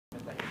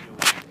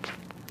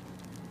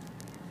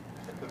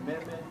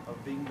commitment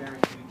of being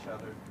married to each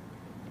other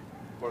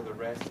for the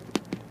rest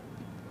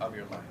of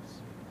your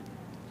lives.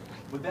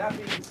 With that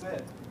being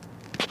said,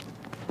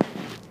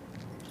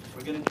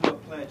 we're going to do a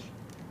pledge.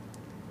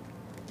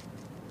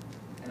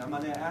 And I'm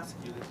going to ask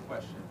you this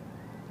question.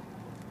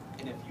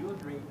 And if you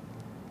agree,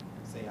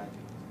 say I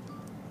do.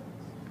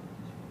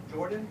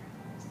 Jordan,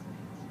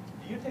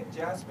 do you take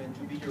Jasmine to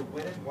be your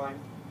wedded wife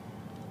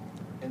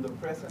in the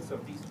presence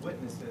of these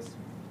witnesses?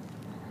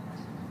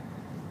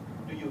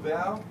 Do you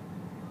vow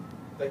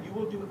that you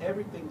will do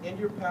everything in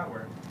your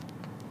power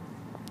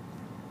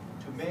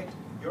to make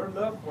your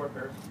love for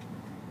her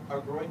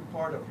a growing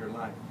part of your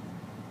life?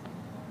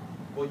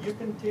 Will you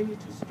continue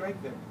to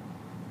strengthen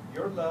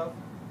your love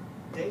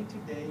day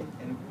to day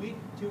and week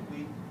to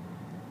week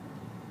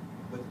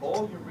with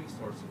all your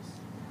resources?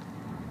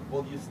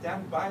 Will you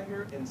stand by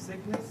her in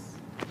sickness,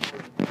 or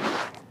in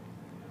health,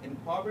 in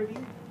poverty,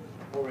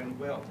 or in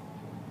wealth?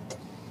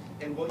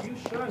 And will you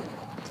shun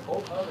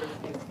all others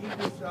and keep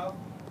yourself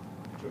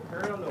to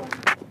her alone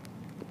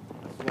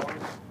as long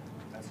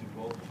as you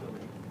both shall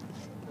live?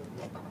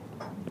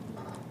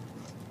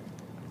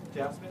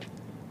 Jasmine,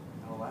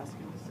 I'll ask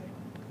you the same.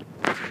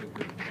 If you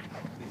agree,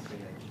 please say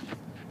amen.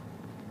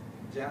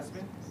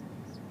 Jasmine,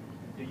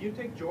 do you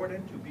take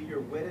Jordan to be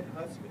your wedded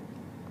husband?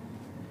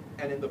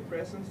 And in the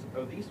presence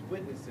of these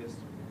witnesses,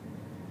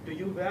 do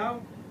you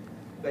vow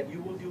that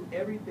you will do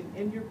everything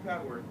in your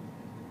power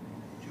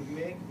to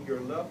make your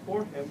love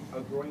for him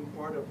a growing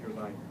part of your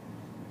life?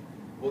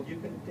 Will you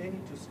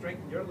continue to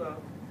strengthen your love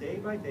day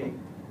by day,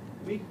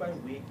 week by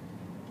week,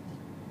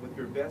 with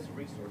your best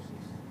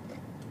resources?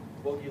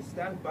 Will you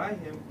stand by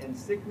him in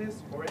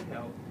sickness or in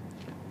health,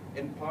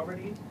 in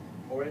poverty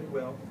or in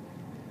wealth?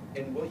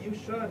 And will you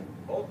shun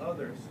all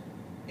others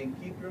and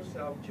keep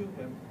yourself to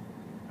him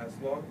as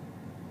long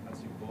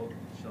as you both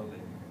shall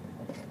live?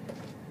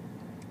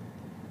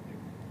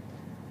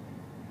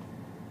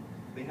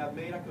 They have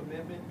made a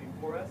commitment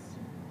before us.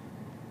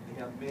 They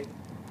have made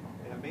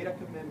a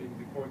commitment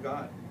before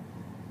God.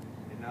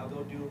 And now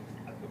they'll do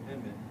a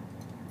commitment